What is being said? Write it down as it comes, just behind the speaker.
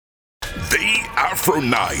The Afro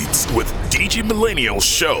Nights with DJ Millennial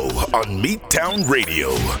Show on Midtown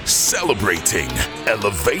Radio, celebrating,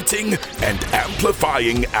 elevating, and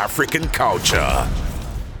amplifying African culture.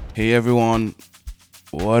 Hey everyone,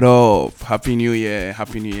 what up? Happy New Year,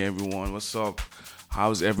 everyone. What's up?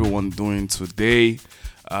 How's everyone doing today?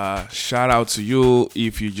 Shout out to you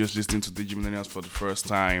if you're just listening to DJ Millennials for the first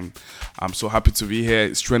time. I'm so happy to be here.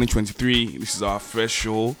 It's 2023. This is our first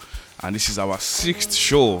show. And this is our 6th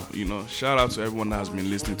show. Shout out to everyone that has been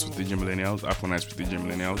listening to DJ Millennials, Afro Nights with DJ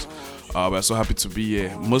Millennials. We're so happy to be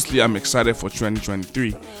here. Mostly, I'm excited for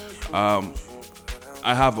 2023. I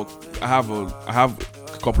have a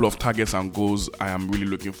couple of targets and goals I am really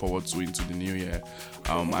looking forward to into the new year.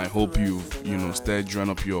 I hope you've started drawing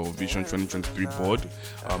up your Vision 2023 board.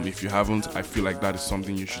 If you haven't, I feel like that is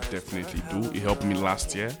something you should definitely do. It helped me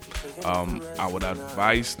last year. I would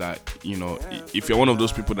advise that if you're one of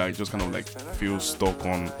those people that just kind of like feels stuck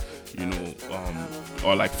on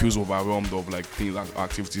or like feels overwhelmed of like things like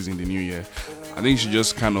activities in the new year, I think you should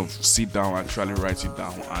just kind of sit down and try to write it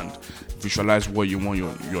down and visualize what you want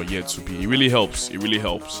your year to be. It really helps.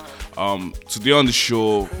 Today on the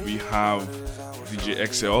show we have DJ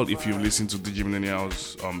X-eL. If you've listened to DJ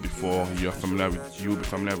Millennials before, you'll be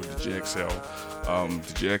familiar with DJ X-eL.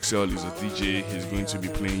 DJ X-eL is a DJ. He's going to be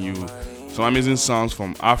playing you some amazing sounds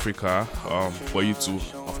from Africa for you to,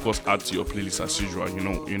 of course, add to your playlist as usual.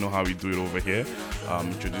 You know how we do it over here.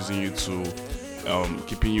 Introducing you to,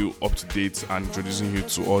 keeping you up to date and introducing you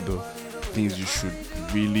to all the things you should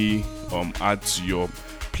really add to your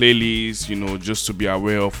playlist. Just to be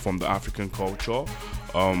aware of from the African culture.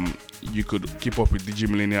 You could keep up with DJ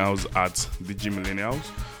Millennials at DJ Millennials,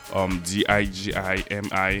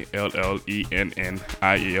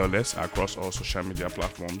 DIGIMILLENNIALS across all social media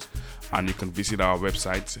platforms, and you can visit our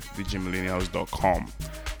website djmillennials.com.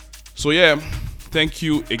 So yeah, thank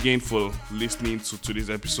you again for listening to today's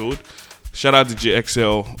episode. Shout out to DJ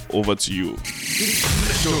X-eL, over to you.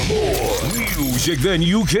 More music than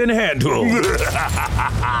you can handle.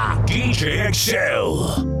 DJ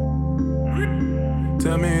X-eL.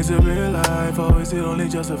 Tell me, is it real life or is it only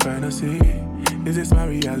just a fantasy? Is this my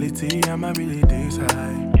reality? Am I really this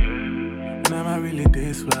high? And am I really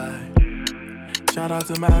this fly? Shout out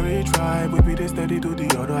to my rich tribe, we be this steady to the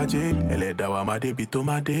other ajay. Ele dawa my day, to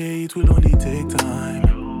my day, it will only take time.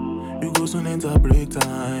 You go soon enter break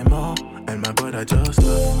time, oh. And my brother just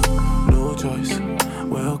love, no choice.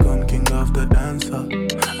 Welcome, king of the dancer.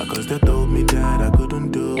 Cause they told me that I couldn't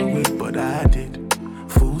do it, but I did.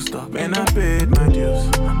 Full stop, and I paid my dues,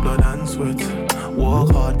 blood and sweat.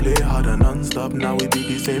 Work hard, play hard and non-stop. Now we be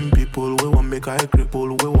the same people. We won't make I cripple,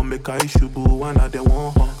 we won't make I shubu. And now they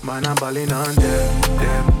won't hug. Man, I'm balling on them.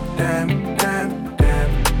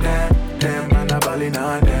 Man, I'm balling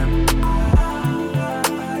on them.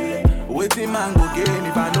 Waiting man go gain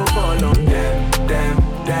if I no fall on them.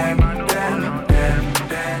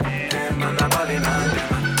 Man, I'm balling on them.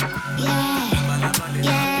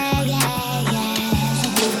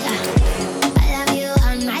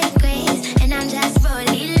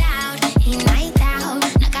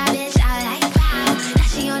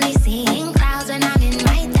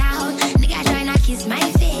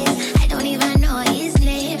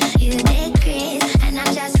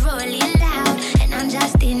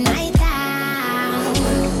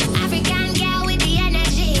 African girl with the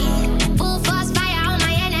energy.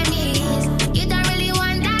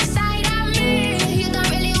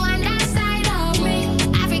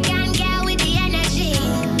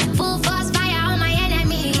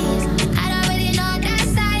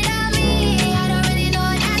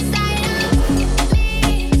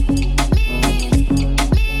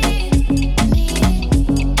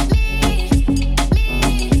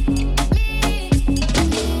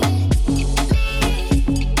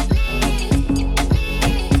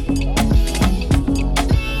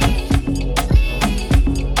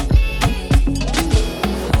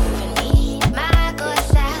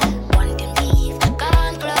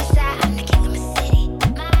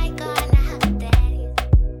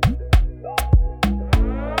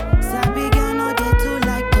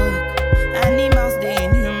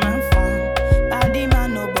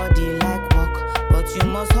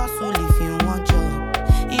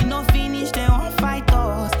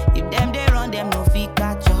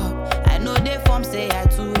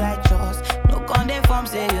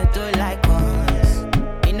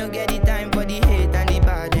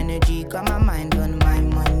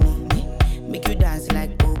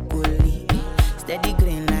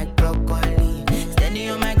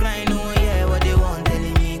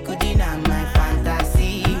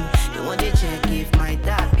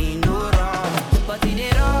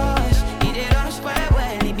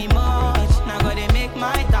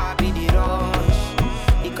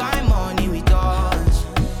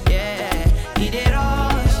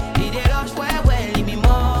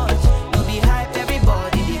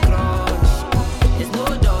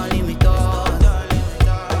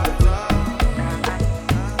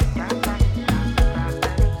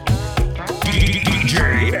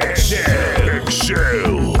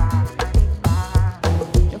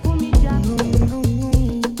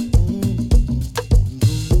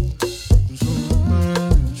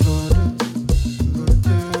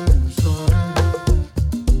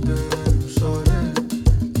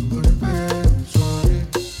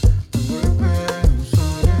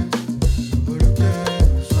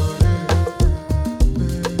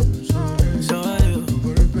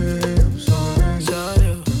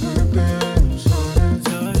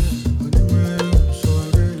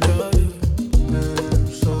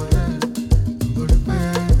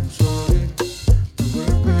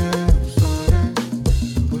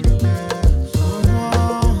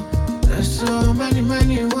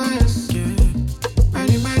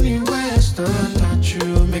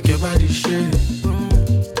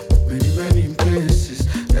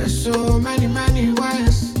 so many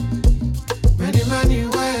ways. Many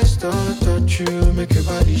ways to touch you, make your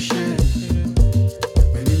body shake.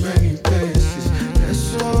 Many places. There's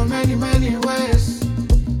so many ways.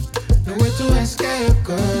 No way to escape,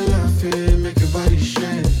 girl. I feel make your body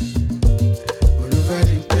shake. All over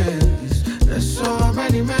the place. There's so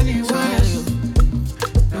many ways.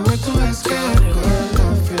 No way to escape, girl.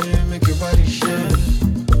 I feel make your body shake.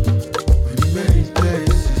 Many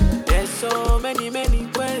places. There's so many ways.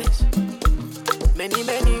 Many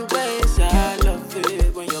ways. I love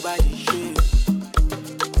it when your body shakes.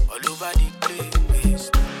 All over the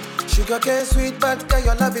place. Sugar cane sweet, but girl,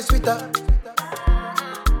 your love is sweeter.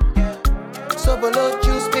 So below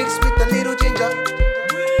juice mixed with a little ginger.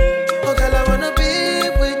 Oh girl, I wanna be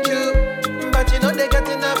with you, but you know they got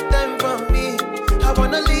enough time for me. I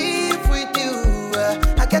wanna live with you.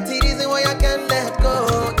 I get the reason why I can't let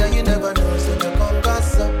go. Girl, you never know, so you come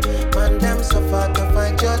gas up. Man, them so far to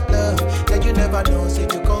find your love. Girl, you never know, so you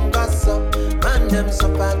come gas up. Man, them so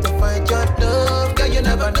far to find your love. Girl, you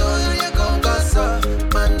never know, so you come gas up.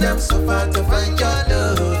 Man, them so far to find your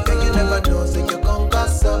love. Girl, you never know, so you come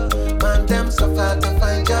gas up. Man, them so far to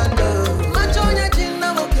find your love. Match on your chin,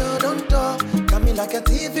 now girl, don't talk. Got me like a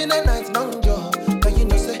thief in the night, long jaw. But you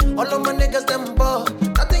know, say, all of my niggas, them ball.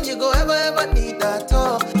 Nothing you go ever need at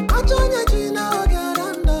all. Match on your chin, now girl,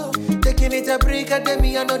 don't talk. Taking it a break, at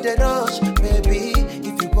me, I know the rush. Baby,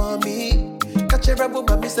 if you want me, catch a rebel,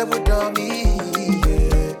 mommy, say, with me.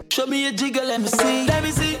 Show me a jigger, let me see.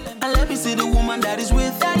 And let me see the woman that is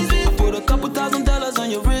with. I put a couple $1,000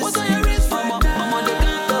 on your wrist. What's on your wrist? Mama, they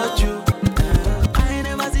can't touch you. I ain't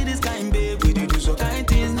never see this kind, babe. We do some kind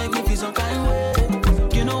things, make me feel some kind way.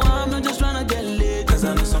 You know I'm not just tryna get laid, cause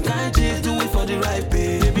I know some kind chicks do it for the right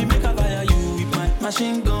pay. Baby, make a fire you with my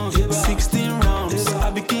machine gun. 16 rounds,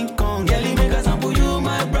 I be King Kong. Girlie, make a sample you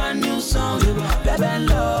my brand new song. Baby,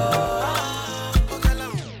 love.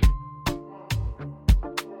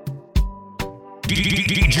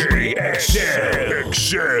 DJ X-eL.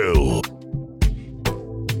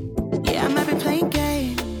 Yeah, I might be playing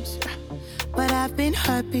games, but I've been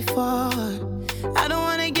hurt before. I don't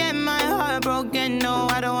wanna get my heart broken, no,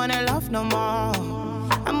 I don't wanna love no more.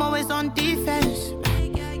 I'm always on defense,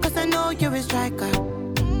 cause I know you're a striker.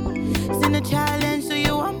 Send a challenge, so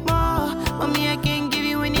you want more. But me, I can't give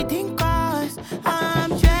you anything, cause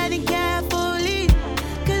I'm treading carefully.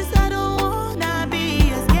 Cause I don't wanna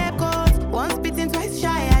be a scapegoat. Once bitten, twice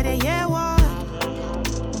shy, I didn't hear what.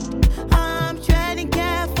 I'm treading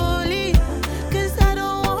carefully. Cause I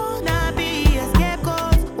don't wanna be a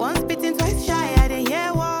scapegoat. Once bitten, twice shy, I didn't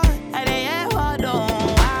hear what. I didn't hear what, oh.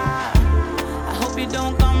 I hope you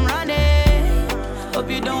don't come running. Hope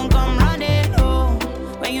you don't come running, oh.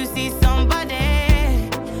 When you see somebody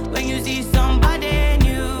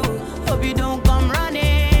new. Hope you don't come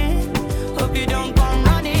running. Hope you don't come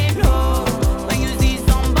running, oh. When you see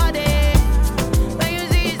somebody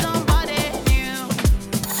new.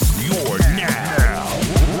 You're now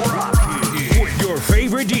rocking with your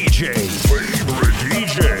favorite DJ.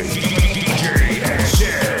 DJ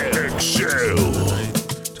X-eL.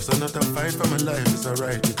 Just another fight for my life, it's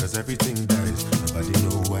alright because everything dies. Nobody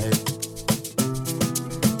know why.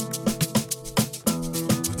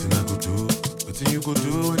 Nothing you go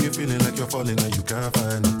do when you're feeling like you're falling and you can't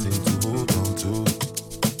find nothing to hold on to.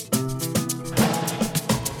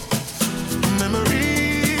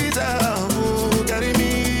 Memories are carry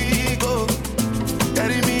me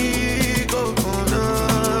go, oh no,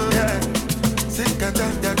 yeah. Sick at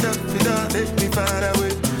that, take me far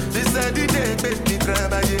away. This side the day, make me cry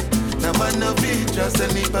by it. Now I no be trust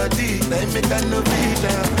anybody, they make I no be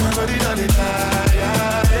down. But it on the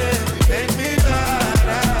fire, make me far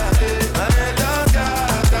away.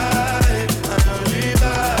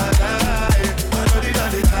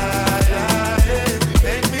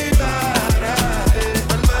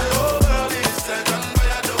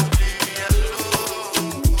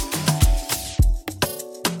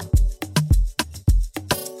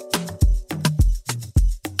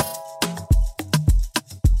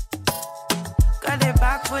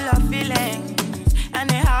 Full of feelings and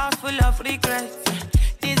a house full of regrets.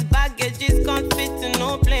 This baggage is can't fit to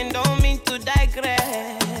no plane, don't mean to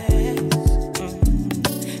digress.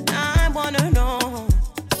 Now I wanna know,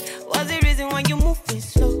 what's the reason why you moving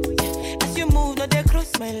slow? As you move, no, they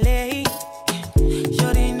cross my leg.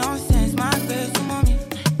 Shorty nonsense, my grace, mommy.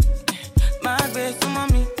 My grace,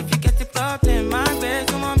 mommy. If you get the problem, my grace,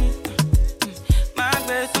 mommy. My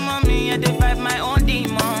grace, mommy. I divide my own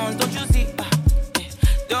demons, don't you see?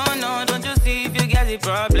 Don't you see if you get the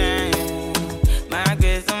problem? My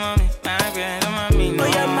grace, mommy, no. Oh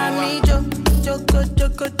yeah, mami, yo,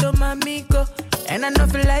 mami, go. And I know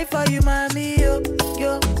feel life for you, mommy, yo.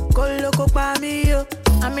 Yo, go loco by me, yo.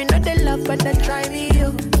 I mean, not the love, but they try me,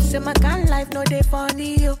 yo. Say my kind life, no they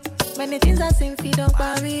funny, yo. Many things I sing, feed up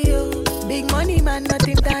by me, yo. Big money, man,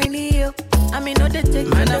 nothing tiny, yo. I mean, no they take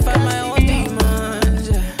man, I find my own demons,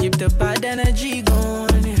 yeah. Keep the bad energy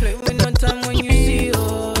going, yeah. Play with no time when you see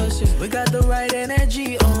us, yeah. We got the right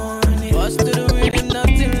energy on, yeah. Bust to the rhythm,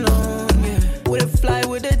 nothing long, yeah. With a fly,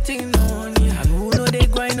 with a thing on, yeah. And who know they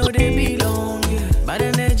grind, know they belong, yeah. Bad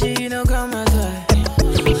energy, you know, come outside.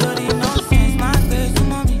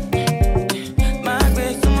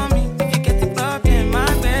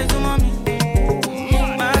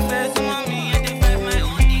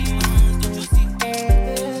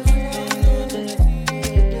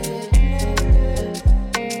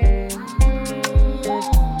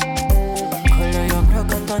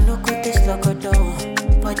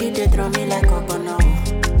 Body they draw me like a bono.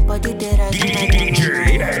 Body they rise me like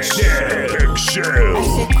DJ X-eL. I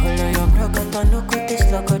say color your broke no good this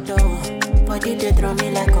logodo. Body they draw me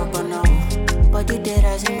like a bono. Body they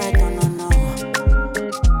rise me like no.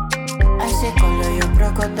 I say color your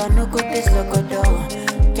broke no good this logodo.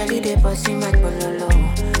 Kelly they bossy my bololo.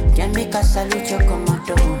 Can make a salute your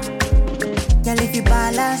commando. Girl if you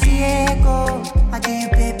balance the echo, I give you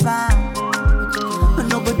paper.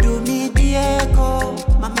 No go do me the echo,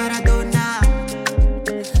 my Maradona.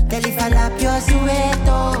 Girl, if I lap your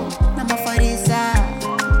sueto, I'm a farisa.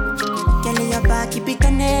 Girl, your back, keep it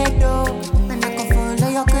connected, and I can follow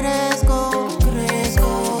your Cresco.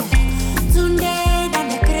 Today, down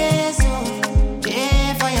the Cresco.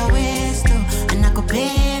 Pay for your waist, and I can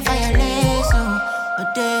pay for your lace, a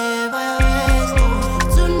day for your waist.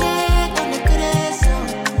 Today, down the Cresco.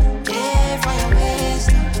 Pay for your waist,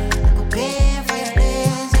 I can pay for your lace.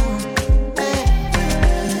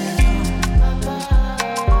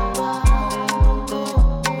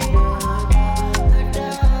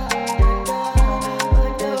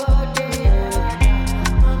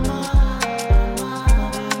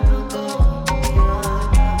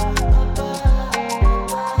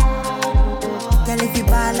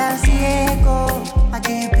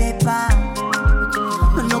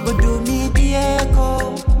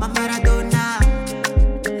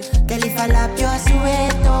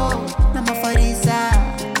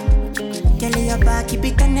 Keep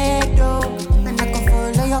it connected, and I can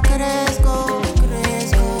follow your Cresco.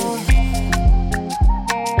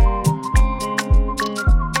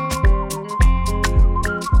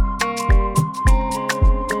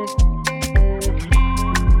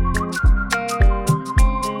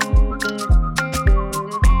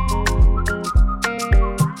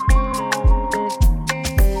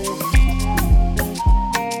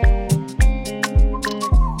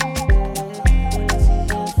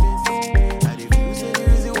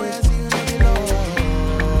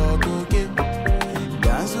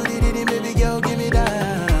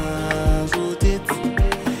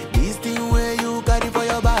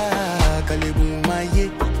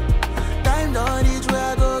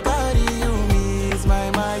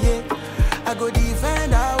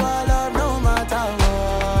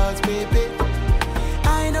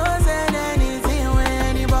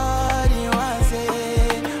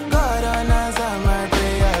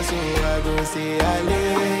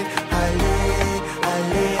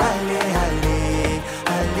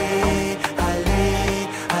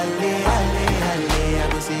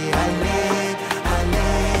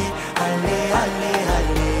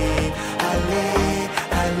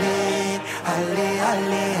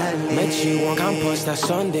 That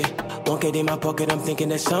Sunday, won't get in my pocket, I'm thinking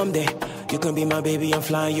that someday you can be my baby, I'm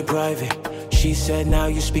flying you private. She said now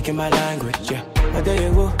you speaking my language, yeah. I tell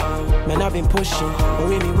you what, man I've been pushing,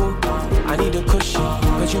 worry me woo. I need a cushion,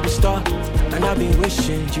 cause you the star, and I've been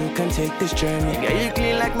wishing you can take this journey. Yeah, you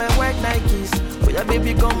clean like my white Nikes. Oh yeah,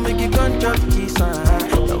 baby, come make it gun drop keys.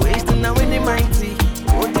 The wasting now in the mighty.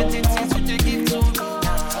 What did it is what you give to me?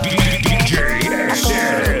 DJ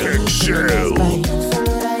X-eL.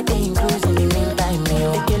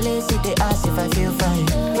 They ask if I feel fine.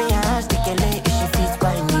 Me I ask the girl if she feels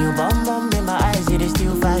fine. You bum in my eyes, it is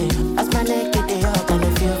still fine. As my neck get they all kind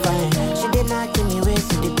of feel fine. She did not give me ways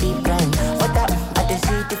to the deep grind. But that I just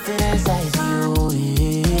see different size you.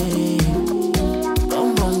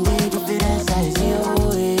 Come on, baby, different size you.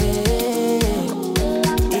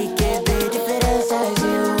 It can be different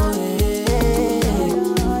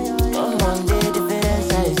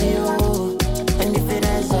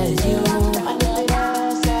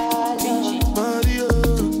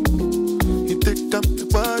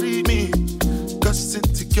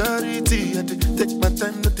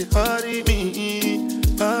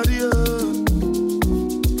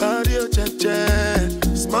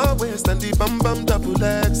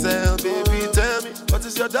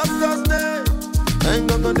doctor's name. I ain't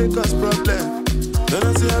gonna cause problem. Then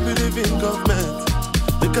I say I believe in government.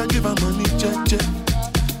 They can give her money, check.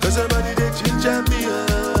 Cause somebody they ginger me,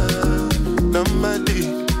 normally.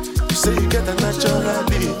 You say you get a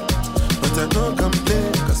naturally. But I don't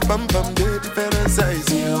complain, cause bam bam they different size.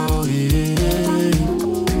 Oh yeah.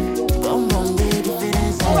 Bam bam they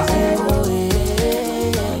different size. Oh yeah.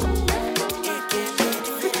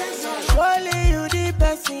 Surely you the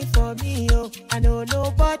person for me, oh. I know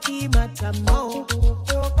nobody matter more.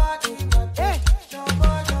 Nobody matter. Hey.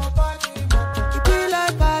 Nobody matter. It be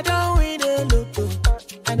like I don't win a lotto.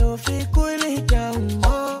 I know if you cool it down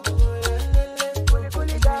more.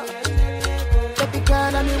 Baby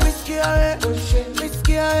girl, I'm whiskey away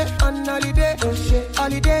on holiday.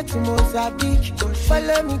 Holiday to Mozambique.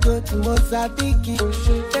 Follow me go to Mozambique.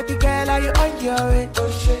 Baby girl, are you on your way?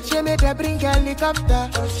 She made her bring a helicopter.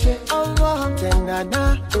 Oh, wow, then na.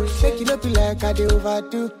 Make it up like I do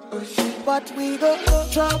overdo. But we go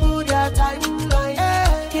trouble that timeline.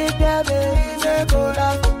 Keep them in go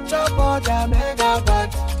down. Trouble that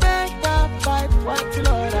megabyte. Megabyte, what you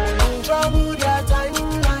know that? Trouble that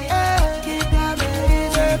timeline. Keep them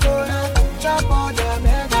in go down. Trouble that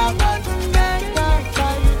megabyte.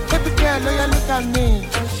 Megabyte. Baby girl, oh, you look at me.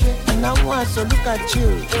 And I want to look at you.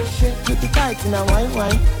 Keep it tight in a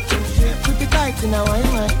wine. Keep it tight in a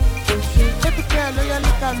wine. Baby girl, oh, you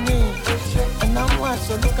look at me. And I want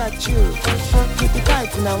to look at you. Keep it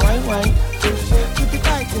tight in a wine. Keep it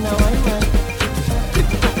tight in a wine.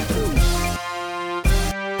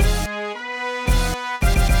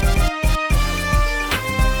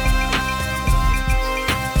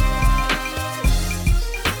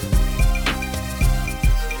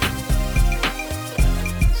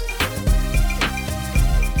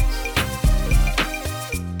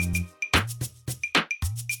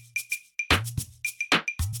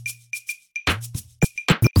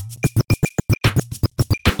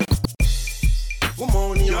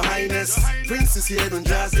 Princess here, don't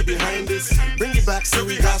just be behind this. Bring it back, so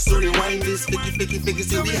we got to rewind this. Figgy,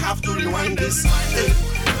 so we have to rewind this. Hey,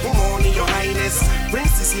 good morning, your highness.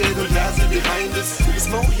 Princess here, don't just be behind this. It's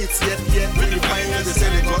no hits yet, when you find us. They say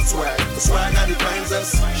they got swag, the swag that defines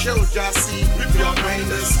us. Show just see, with your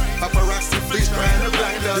grinders. Paparazzi, please trying to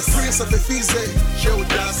blind us. The prince of the Fize, show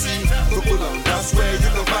just see. Couple on, that's where you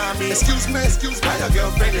can find me. Excuse me, by your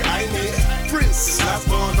girlfriend, I me. Prince, last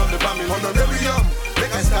born on the bombing, honorarium.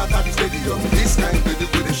 Make I start at the stadium. This kind of baby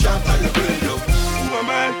with a shot at the radio. Who am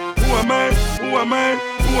I? I'm over. Who am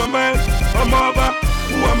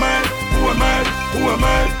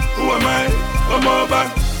I? I'm over.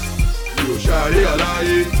 Yóò ṣayé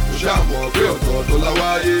aláyé, ó ṣàmọ̀ pé ọ̀tọ̀ọ̀tọ̀ la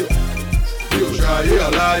wáyé. Yóò ṣayé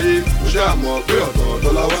aláyé, ó ṣàmọ̀ pé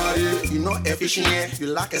ọ̀tọ̀ọ̀tọ̀ la wáyé. You're not efficient, you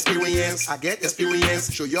lack experience. I get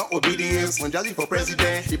experience, show your obedience. When judging for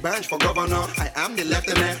president, the branch for governor. I am the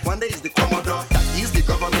lieutenant, one day is the commodore. That is the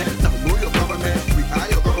government, now know your government. We are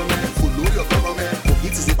your government, follow your government.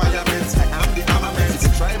 It is the parliament, I am the armament. It's a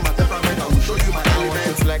try my temperament, I will show you my element. I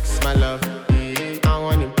want to flex my love, I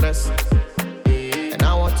want to impress. And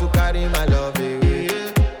I want to carry my love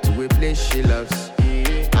to a place she loves.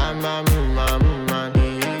 I'm a man,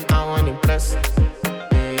 I want to impress.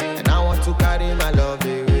 And I want to carry my love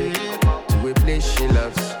to a place she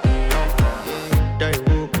loves.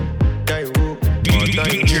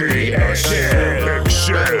 DJ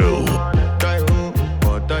X-eL.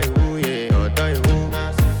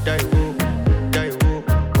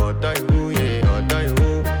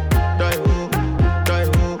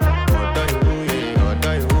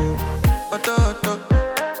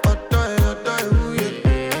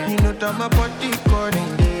 My body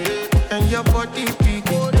calling and your body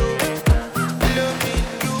picking. Loving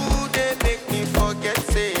you, they make me forget.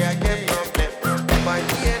 Say I get problem by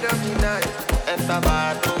the end of the night. And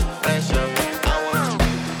Tabato pressure.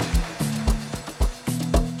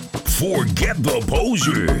 Forget the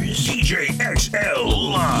posers. DJ X-eL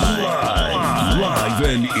live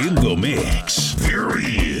and in the mix.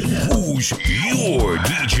 Period. Who's your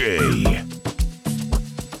DJ?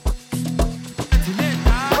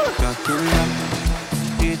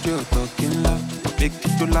 Talking loud, make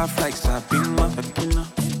you laugh like Sabina.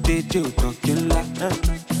 DJ talking loud,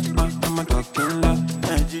 I'm talking loud.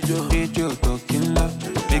 DJ talking loud,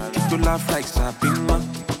 make you laugh like Sabina.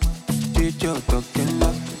 DJ talking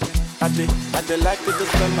loud. I dey like to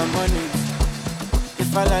spend my money.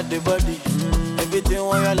 If I like the body, everything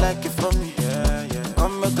what you like it from me.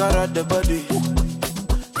 Come make her out the body.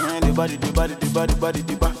 The body.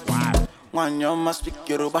 One you must speak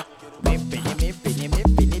Yoruba.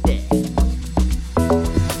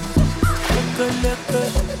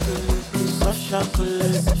 So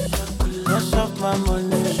chocolate, rush off my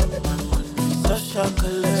money.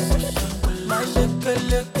 chocolate. My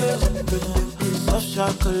lick, soft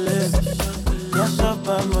chocolate. That's up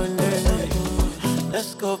my money.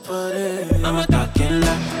 Let's go party. I'm a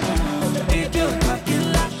tequila, did you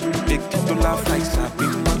tequila? Big to laugh like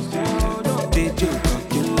Sabina. Did you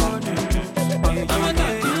tequila? I'm a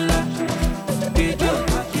tequila, did you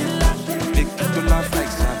tequila? Big to laugh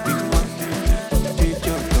like Sabina. Did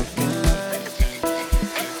you tequila?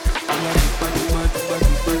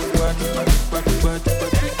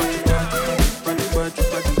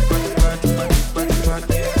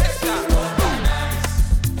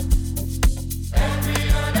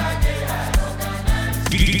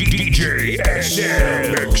 DJ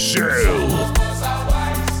X-eL.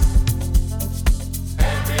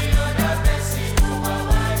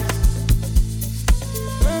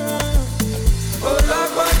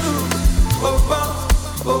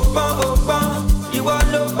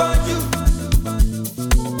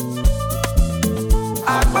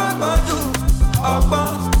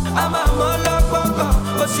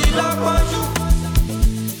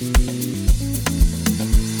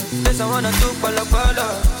 I wanna do polo.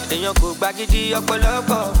 Èèyàn kò gbàgídí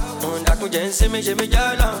ọ̀pọ̀lọpọ̀. Ǹdàkúnjẹ ń sinmi ṣe mí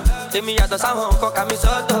jọ́nà. Èmi yàtọ̀ sáwọn nǹkan ká mi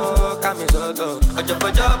sọ́tọ̀. Ọjọ́bọ̀.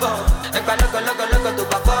 Ẹgbà lọ́gọ̀ tó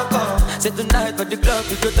bá fọ́kọ̀. Say tonight for the club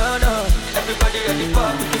we go turn up. Everybody ready for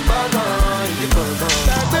the gbọ̀ngàn.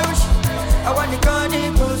 Gbàgbé òṣì, àwa nìkan ní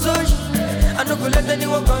ìgbòsóṣì. I no go let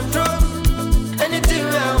anyone control. Anything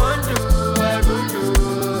I want to, I go do.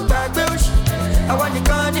 Gbàgbé òṣì, àwa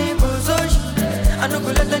nìkan ní ìgbòsóṣì. I no go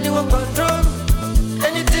let anyone control.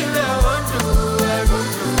 Anything I want to, I go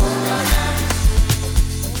do.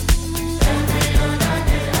 Every other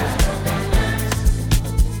day I organize.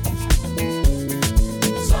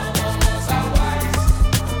 Some of us are wise.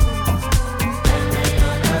 Every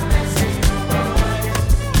other blessing you are wise.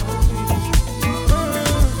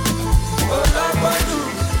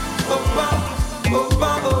 Opa,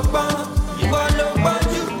 you are no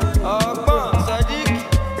banju. Opa, Sadiq.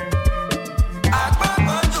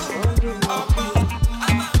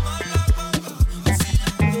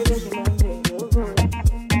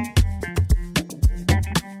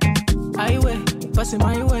 Passing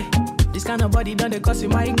my way. This kind of body done they cause you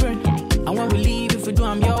migraine. And when we leave, if we do,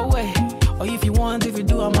 I'm your way. Or if you want, if you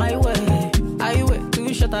do, I'm my way. I wait,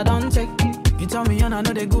 2 shot I don't take. You tell me and I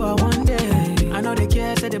know they go out one day. I know they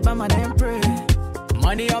care, say they buy my damn pray.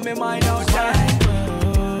 Money on me mind all time.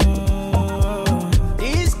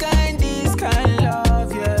 This kind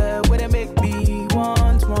love, yeah, where they make me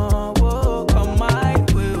want more. Whoa, come my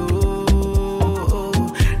way. Oh.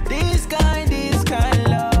 This kind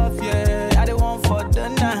love, yeah, I the one for the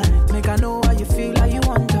night. Make I know how you feel, how you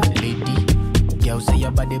want that. Lady, girl, say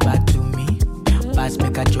your body back to me. Pass,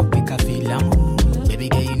 make a joke, make a feel I'm. Baby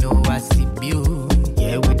girl, you know I see you.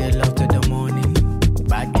 Yeah, with the love to the morning.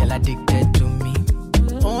 Bad girl addicted to me.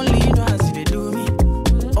 Only you know how see they do me.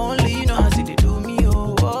 Only you know how see they do me.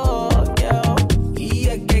 Oh, girl.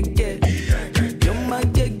 Yeah. You're my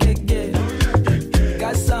get.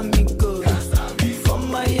 Casamigos. From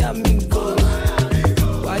Miami, go.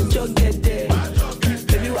 Why'd you get there?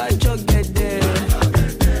 Baby, why'd you get there?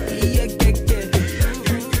 Yeah.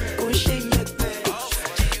 Go shake your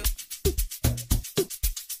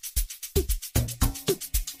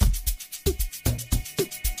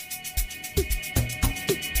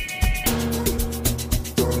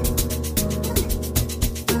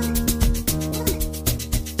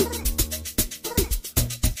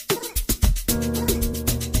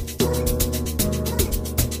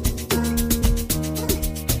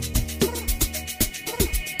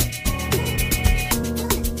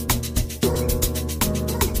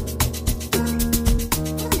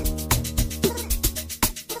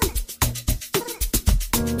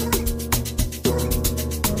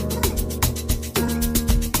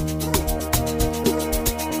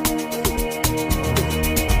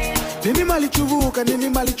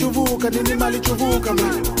nini malichuvuka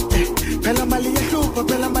man. Pela mali ya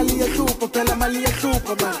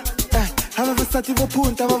hlupa man. Hava vasati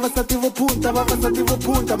vopunta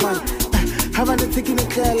man. Hava nitiki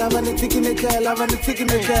nekela.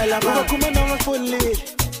 Baba kumana wafuli.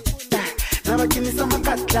 Nava kinisa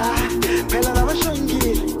makatla. Pela nava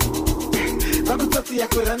shongi. Vakutoti ya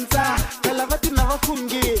kuranza. Pela vati nava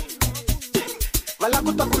fungi. Vala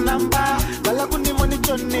kutakunamba. Vala kunimoni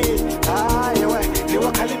choni. Yewe,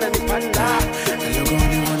 niwa kalina nipanda. Logo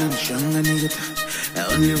only wanna shanga nigga. I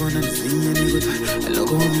only wanna sing a nigga.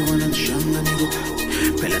 Logo only wanna shanga nigga.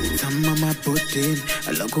 Pela nitama my protein.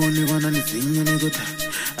 Logo only wanna sing a nigga.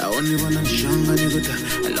 I only wanna shanga nigga.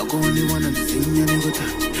 Logo only wanna sing a nigga.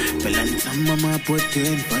 Pela nitama my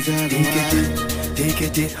protein. Pazaga.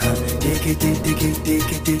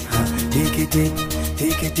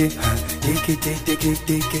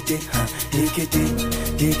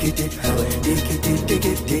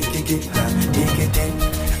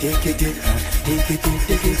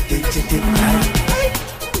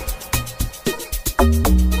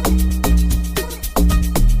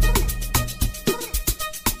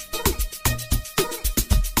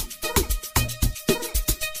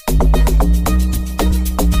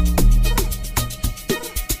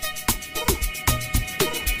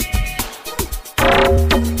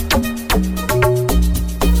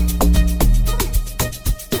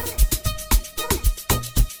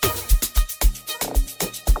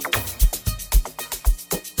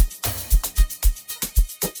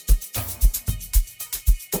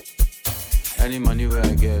 Any money where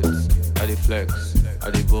I get, I dey flex, I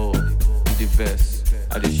dey ball, in the vest,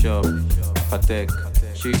 I dey shop, patek,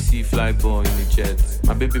 she see fly ball in the jet.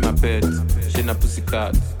 My baby, my pet, she na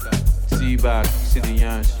pussycat. See back, see the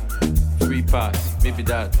yansh, free pass, maybe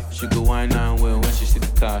that. She go wine and well when she see the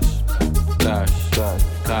cash. Cash, cash,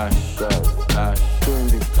 cash, cash,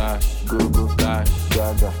 cash, go go, cash,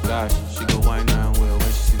 cash. She go wine and well when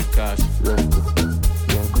she see the cash. Let's go,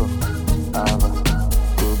 Yanko, Ava,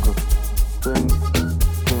 go go. Any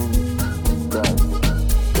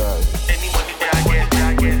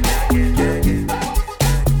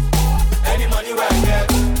money where I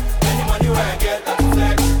get, any money where I get, I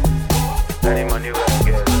flex. Any money where I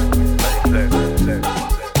get, I flex.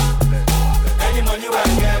 Any money where I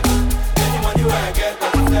get, any money where I get, I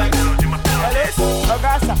flex.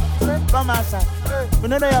 Ogasa, come outside. We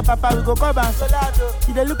know that your papa will go come outside.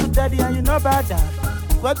 You dey look at daddy and you know about that.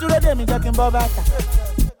 What do they me talking about that?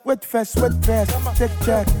 Wait first, take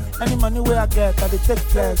check. Any money where I get, I dey take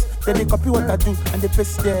flex. Then they copy what I do and they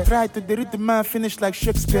paste there. Try to the rhythm man finish like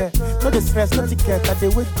Shakespeare. No the stress, no ticket, I dey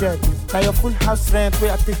wait jet. Now your full house rent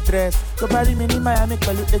where I take dress. Go marry me in Miami,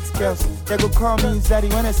 call you 8 girls. They go call me Zari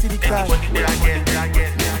when I see the cash.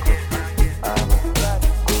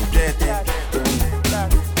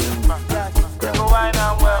 They go wine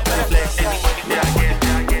and well,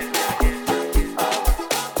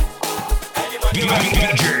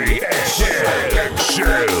 DJ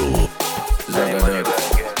X-eL.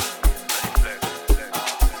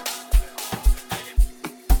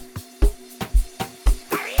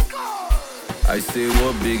 I say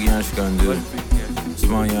what big yansh can do,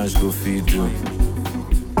 small yansh go feed you.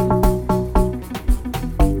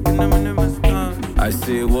 I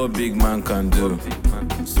say what big man can do,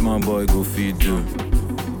 small boy go feed you.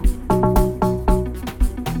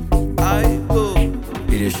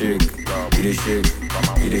 It is shake, it is shake,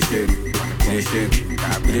 it is shake, it is shake,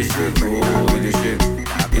 it is shake, oh, it is shake,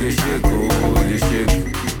 it is shake, oh, it is shake,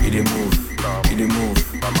 it is move, it is move,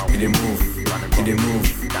 it is move, it is move,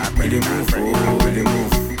 it is move, oh, it is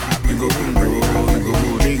move, you go boom, bro, you go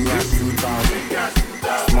boom. Big Nash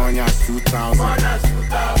 2000, small Nash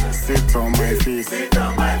 2000, sit on my face, I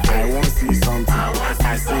won't see something,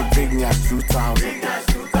 I say big Nash 2000,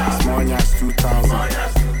 small Nash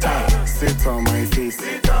 2000, sit on my face, I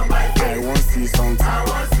won't see something.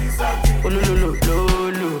 Oh, lo,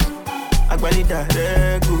 Agbanita,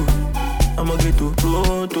 Regu, I'ma get to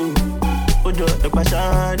Toronto, Ojo,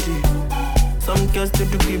 Ekpashanti. Some girls still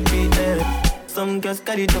to keep it there, some girls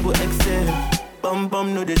carry double XL. Bum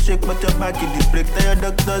bum, no they shake, but your back it the break. Tell your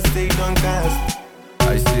doctor say don't cast.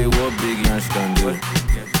 I say what big yansh can do,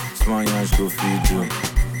 small yansh go feed you.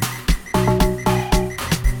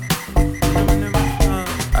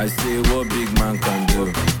 I say what big man can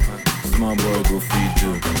do, small boy go feed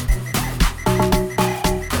you.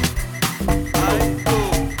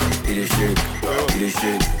 It is shake, it is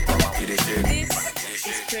shake, it is shake. This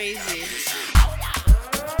is crazy.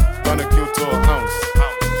 Gonna kill to a house,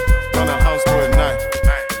 gonna house to a 9,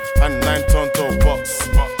 and 9 ton to a box,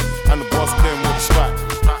 and the boss came with a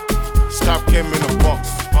strap came in a box,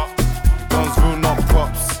 guns rule not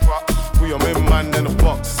props, we your main man in a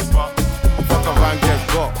box, fuck around get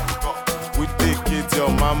got, we take it your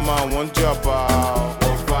mama want you about,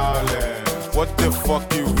 violence, what the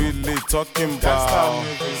fuck you really talking about,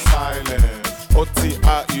 silent,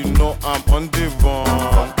 OTR you know I'm on the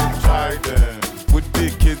run, try them. With the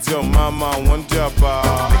kids, your mama want you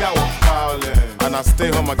about. They got one violin. And I stay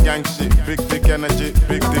home, my gang shit. Big dick energy,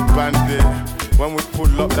 big dick bandit. When we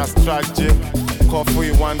pull up, that's tragic.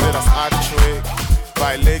 Coffee one day, that's our trick.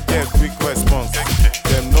 By leg, get quick response.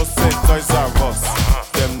 Them no say toys are us.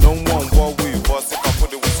 Them no one what we was. If I put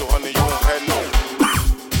the whistle on it, you won't head no.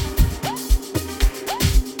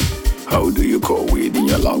 How do you call weed in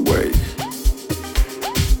your language?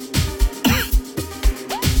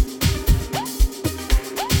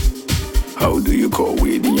 How do you call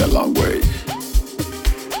weed in your language?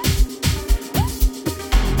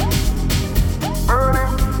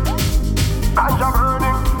 Burning, ganja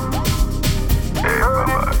burning. Hey,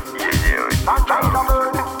 Baba, ganja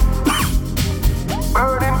burning.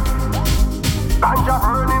 Burning, ganja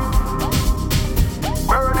burning.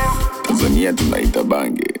 Burning. Tanzania tunaita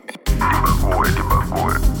bangi.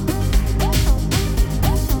 Tibakuwe.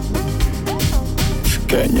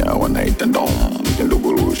 Kenya wanaita ndom,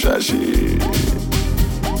 kinduguru shashi.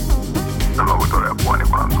 Kama kutorea pwani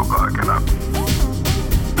kuna mzuka wake na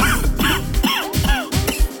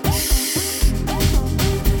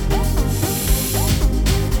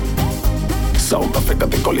South Africa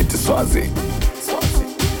they call it Swazi.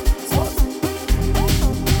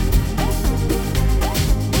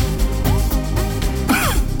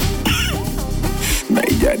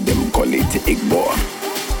 Niger them call it Igbo.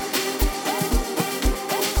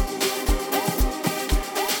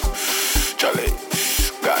 Charlie,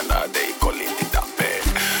 Ghana they call it Dambe.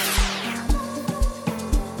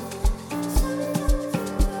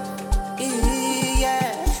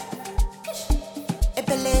 Yeah,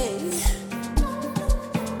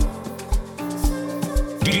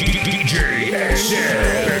 DJ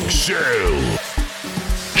X-eL.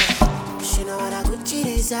 She know what I Gucci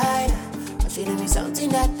designer. She do me something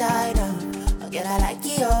that died. Girl, I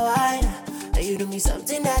like your wine. You do me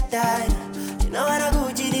something that died. She know what I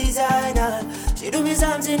Gucci designer. She do me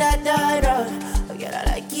something that died. Girl, I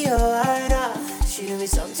like your wine. She do me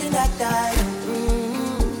something that died.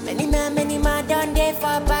 Many man done there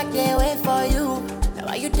for back there wait for you. Now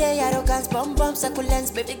why you there? I don't can't bum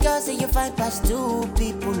succulents. Baby girl say you find past two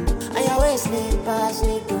people. And you always slip past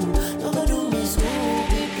me too. Don't go do me smooth,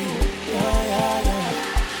 baby. Yeah.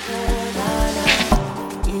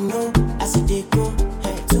 You know, I see they go.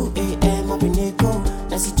 2 a.m. up in the go.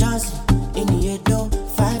 Nancy Johnson in the door.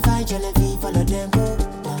 Fine, Genevieve, follow them go.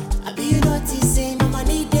 I be you noticing, mama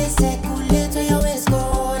need they circulate when your waist go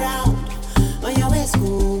round. When your waist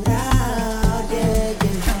go round, yeah.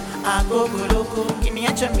 I go loco,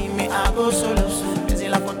 kiniacha mimi, I go solo. Busy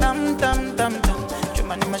like a tam.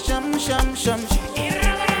 Chumani ma sham.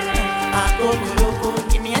 I go loco,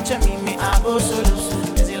 kiniacha mimi, I go solo.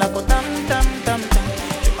 Busy like a tam.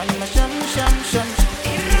 Chumani ma sham.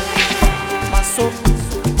 Masopo,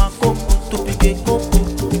 makopo, tupige kopo,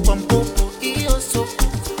 pampopo, iyo sopo,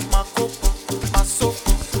 makopo,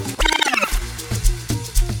 masopo.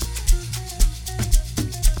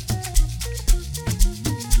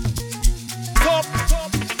 Top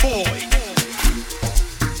boy.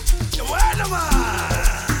 Bueno,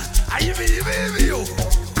 ahí me yo.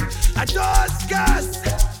 A dos gas.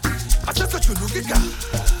 A sasa chulugika.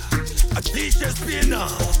 A t-shirt spinner.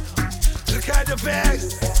 Look at the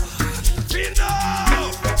bags.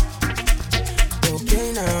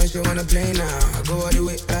 Okay now, she wanna play now. I go all the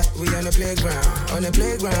way like we on the playground. On the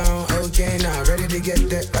playground, okay now. Ready to get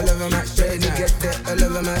that all over my shirt now. Get that all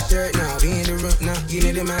over my shirt now. Be in the room now, you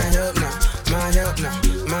need my help now. My help now.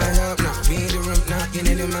 Be in the room now, you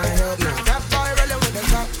need my help now. Top boy rolling with the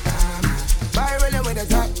top. Boy rolling with the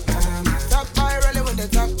top. Top boy rolling with the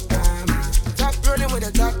top. Top rolling with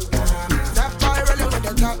the top. Top boy rolling with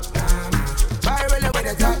the top. Boy rolling with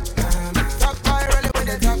the top. Top boy rolling with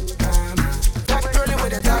the top. Top rolling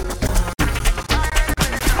with the top.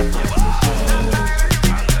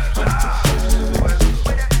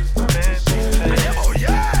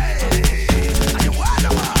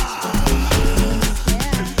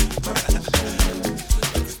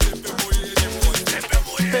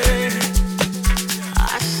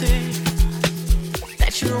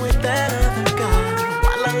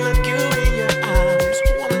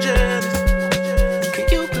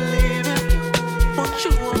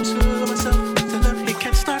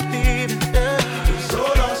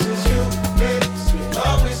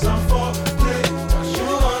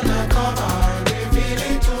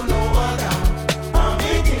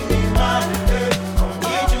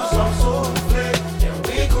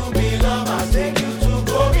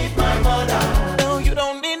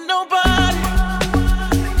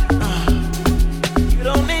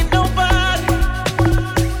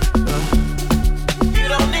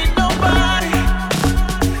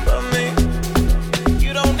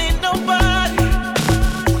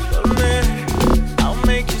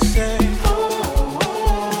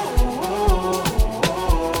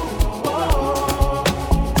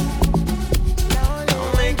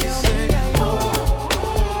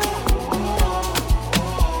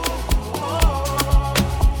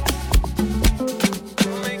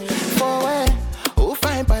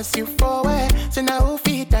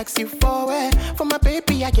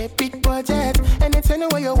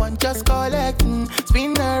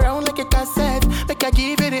 I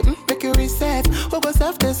give it it, make you reset. Who go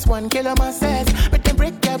serve this one, kill on my set. But then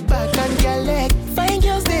break your back and your leg. Fine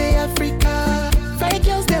girls, they Africa. Fine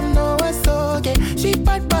girls, them know what's okay. She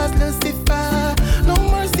bad pass Lucifer. No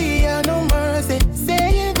mercy, yeah, no mercy.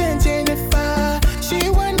 Say even Jennifer. She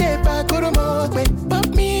one day back to the mouth,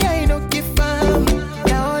 but me, I don't give fam.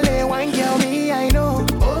 Now only one girl, me, I know.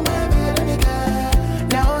 Oh my Veronica.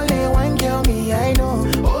 Now only one girl, me, I know.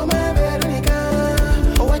 Oh my Veronica.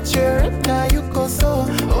 Oh, what you rip now, you go so.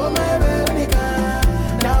 Oh my Veronica.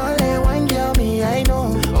 Now only one girl, me, I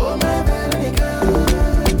know. Oh my Veronica.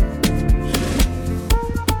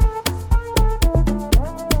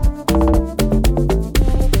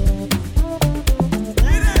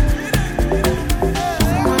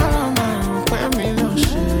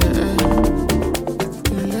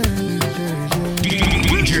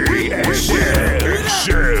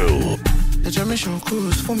 Mission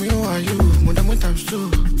cruise for me, who are you? More than one times two.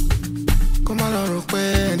 Come on, rope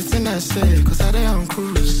anything I say, cause I dey on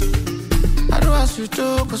cruise. I do as you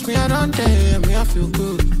do, cause me I don't dare, me I feel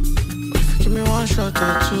good. But if you give me one shot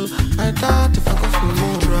or two, I doubt if I can feel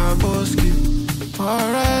more. Traboski,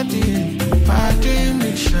 already, body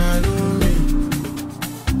me shadow me.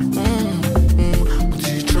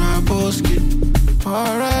 Traboski,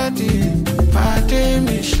 already, body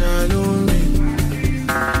me shadow me.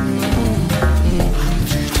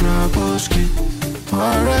 Traboski,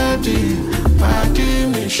 already, body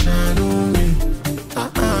me shadow me.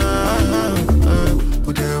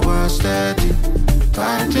 But they was steady,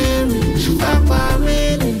 body me. So back by me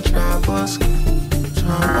in Traboski.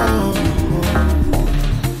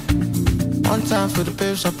 One time for the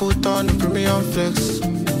babes, I put on the premium flex.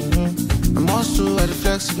 I must do at the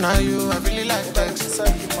flex, if not you, I really like flex.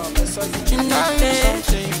 And now you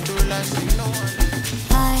something you do like, so you know what.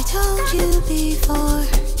 I told you before,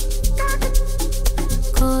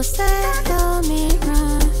 cause I love me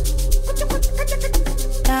run.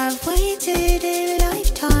 I've waited a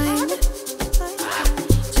lifetime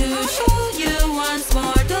to show you once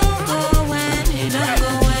more. Don't go when you don't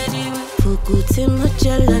go anywhere. Pukuti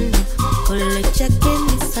Magellan, Kole checking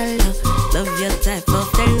this love. Love your type of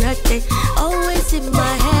energy. Always in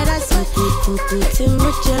my head, I saw Pukuti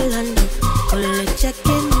Magellan, Kole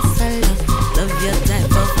checking this love. Love your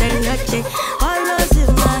type of energy. Always in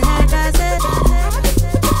my head, I said.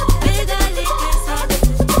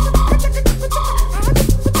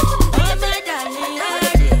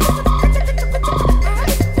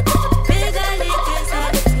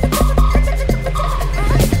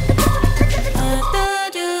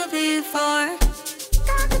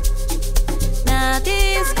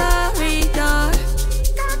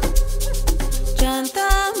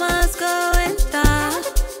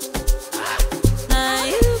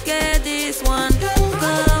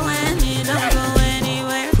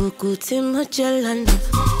 Magellan,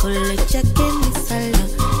 Kole checking this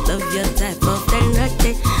love. Love your type of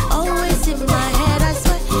energy. Always in my head, I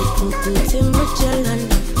swear. Pukuti Magellan,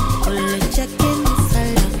 Kole checking this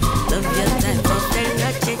love. Love your type of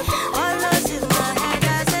energy. Always in my head, I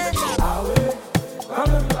said.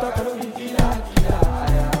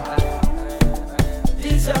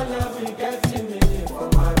 This your love, you get to me for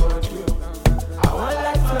my body. I want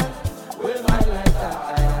life with my life.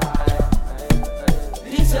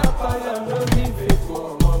 This your fire, no need for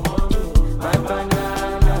my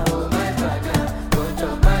banana, oh my banana, go to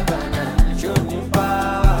my banana, show me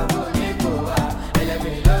power, go me power, and let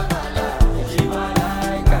me love my life. She my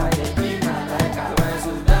like, I be my like, I want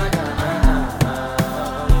Sudana.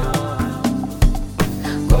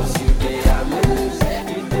 Cause you day amazing,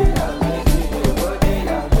 every day amazing, your body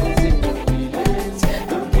amazing, no delays,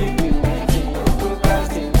 don't keep me waiting, no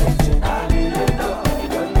procrastinating. I need it all, you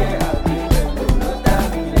don't get happy, no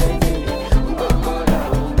time relating.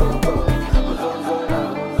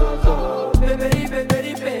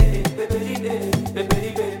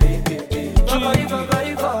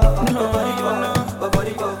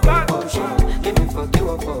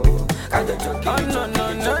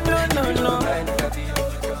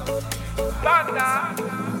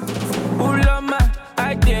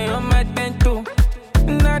 I did on my tento.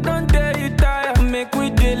 And I don't tell you tired. Make we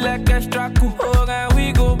do like extra cool. Oh, and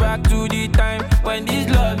we go back to the time when this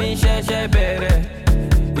love is share better.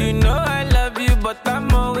 You know I love you, but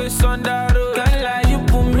I'm always on the road. Can't lie, you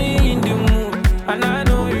put me in the mood. And I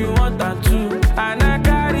know you want that too. And I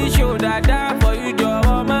carry show that die for you,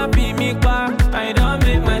 Joe. My be me back. I don't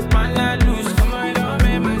make my spanner loose. I don't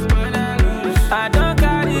make my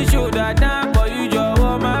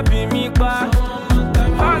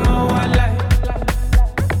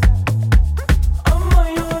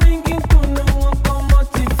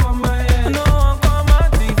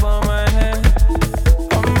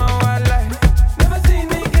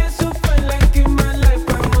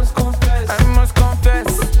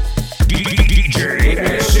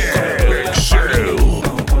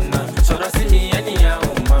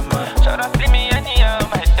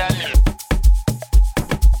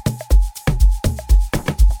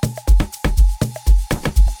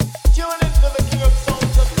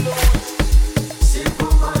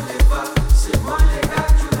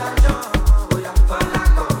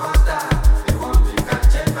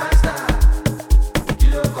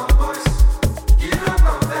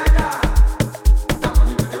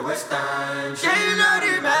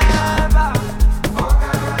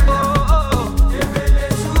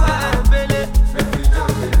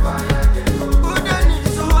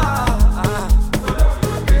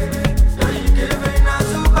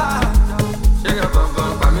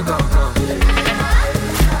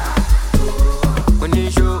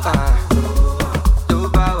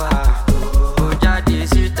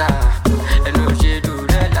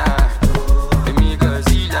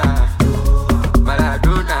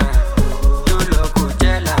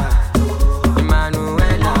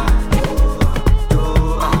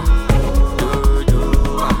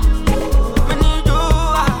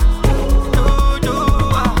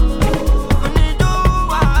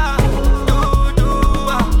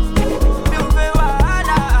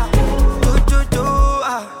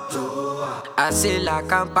I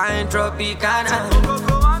can find Tropicana.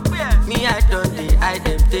 Me, I don't I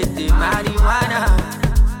them take the marijuana.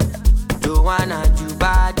 Joanna,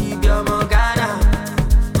 Juba, di Biomogana.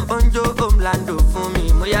 Onjo, Omlando, for me,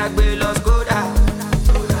 Moyagbe, Los Goda.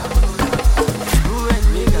 Who and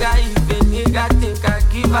nigga, even nigga think I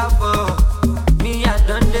give up for. Me, I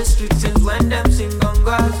done the street since when them sing on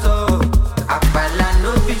God, so. Apala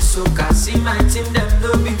no be so, see my team, them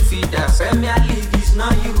no be feeder. Premier League is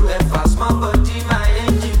not UEFA, small body, my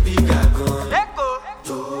engine bigger gun.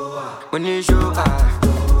 When you show to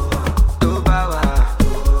power,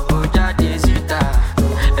 Oja Desita,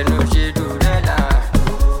 and no shade to Rella,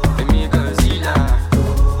 Emi Godzilla,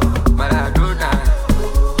 Maradona,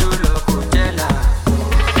 Jolo Coachella,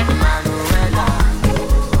 Emanuela,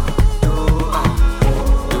 Joa,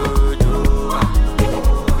 Joa,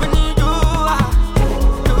 Mini Joa,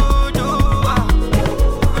 Joa,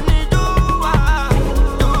 Mini Joa,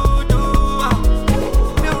 Joa,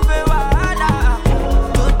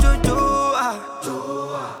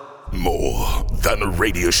 More than a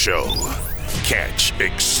radio show. Catch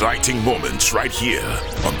exciting moments right here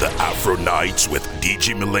on the Afro Nights with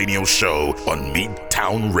DJ Millennial Show on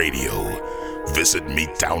Midtown Radio. Visit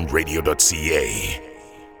midtownradio.ca.